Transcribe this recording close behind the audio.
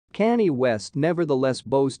Kanye West nevertheless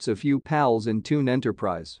boasts a few pals in Tune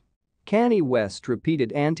Enterprise. Kanye West's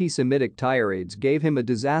repeated anti-Semitic tirades gave him a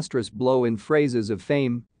disastrous blow in phrases of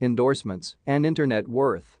fame, endorsements, and internet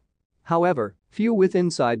worth. However, few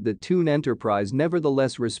inside the Tune Enterprise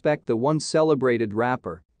nevertheless respect the once celebrated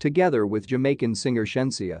rapper, together with Jamaican singer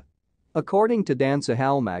Shenseea. According to Dansa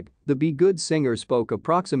Halmag, the Be Good singer spoke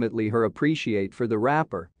approximately her appreciate for the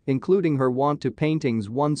rapper, including her want to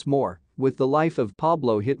paintings once more, with the life of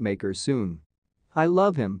Pablo hitmaker soon. "I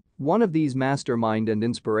love him, one of these mastermind and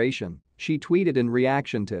inspiration," she tweeted in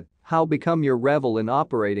reaction to "How become your revel in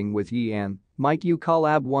operating with ye and might you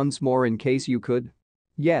collab once more in case you could?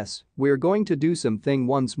 Yes, we're going to do something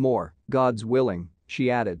once more, God's willing,"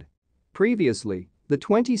 she added. Previously, the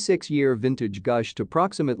 26-year vintage gushed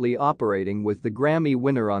approximately operating with the Grammy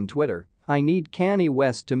winner on Twitter, "I need Kanye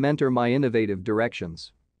West to mentor my innovative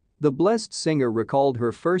directions." The blessed singer recalled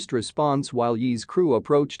her first response while Ye's crew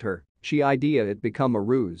approached her, "She idea it become a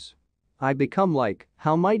ruse. I become like,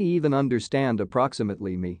 how might he even understand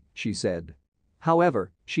approximately me," she said.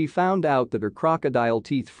 However, she found out that her crocodile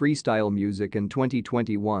teeth freestyle music in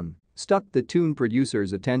 2021 stuck the Tune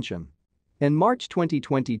producer's attention. In March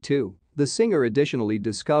 2022, the singer additionally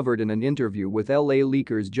discovered in an interview with LA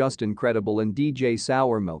Leakers Just Incredible and DJ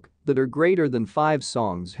Sourmilk that her greater than 5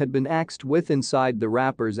 songs had been axed with inside the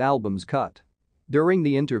rapper's album's cut. During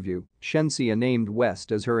the interview, Shenseea named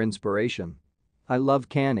West as her inspiration. "I love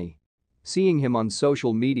Kanye. Seeing him on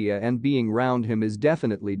social media and being around him is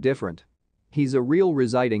definitely different. He's a real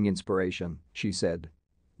residing inspiration," she said.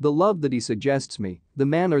 "The love that he suggests me, the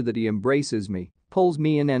manner that he embraces me, pulls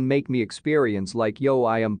me in and make me experience like yo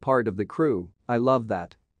I am part of the crew, I love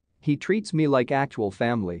that. He treats me like actual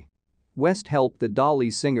family." West helped the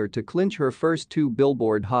Dolly singer to clinch her first 2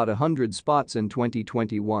 Billboard Hot 100 spots in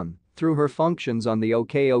 2021 through her functions on the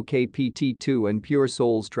OK PT2 and Pure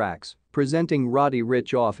Souls tracks, presenting Roddy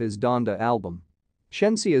Ricch off his Donda album.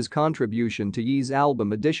 Shenseea's contribution to Ye's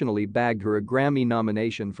album additionally bagged her a Grammy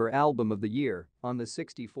nomination for Album of the Year on the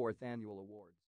 64th Annual Awards.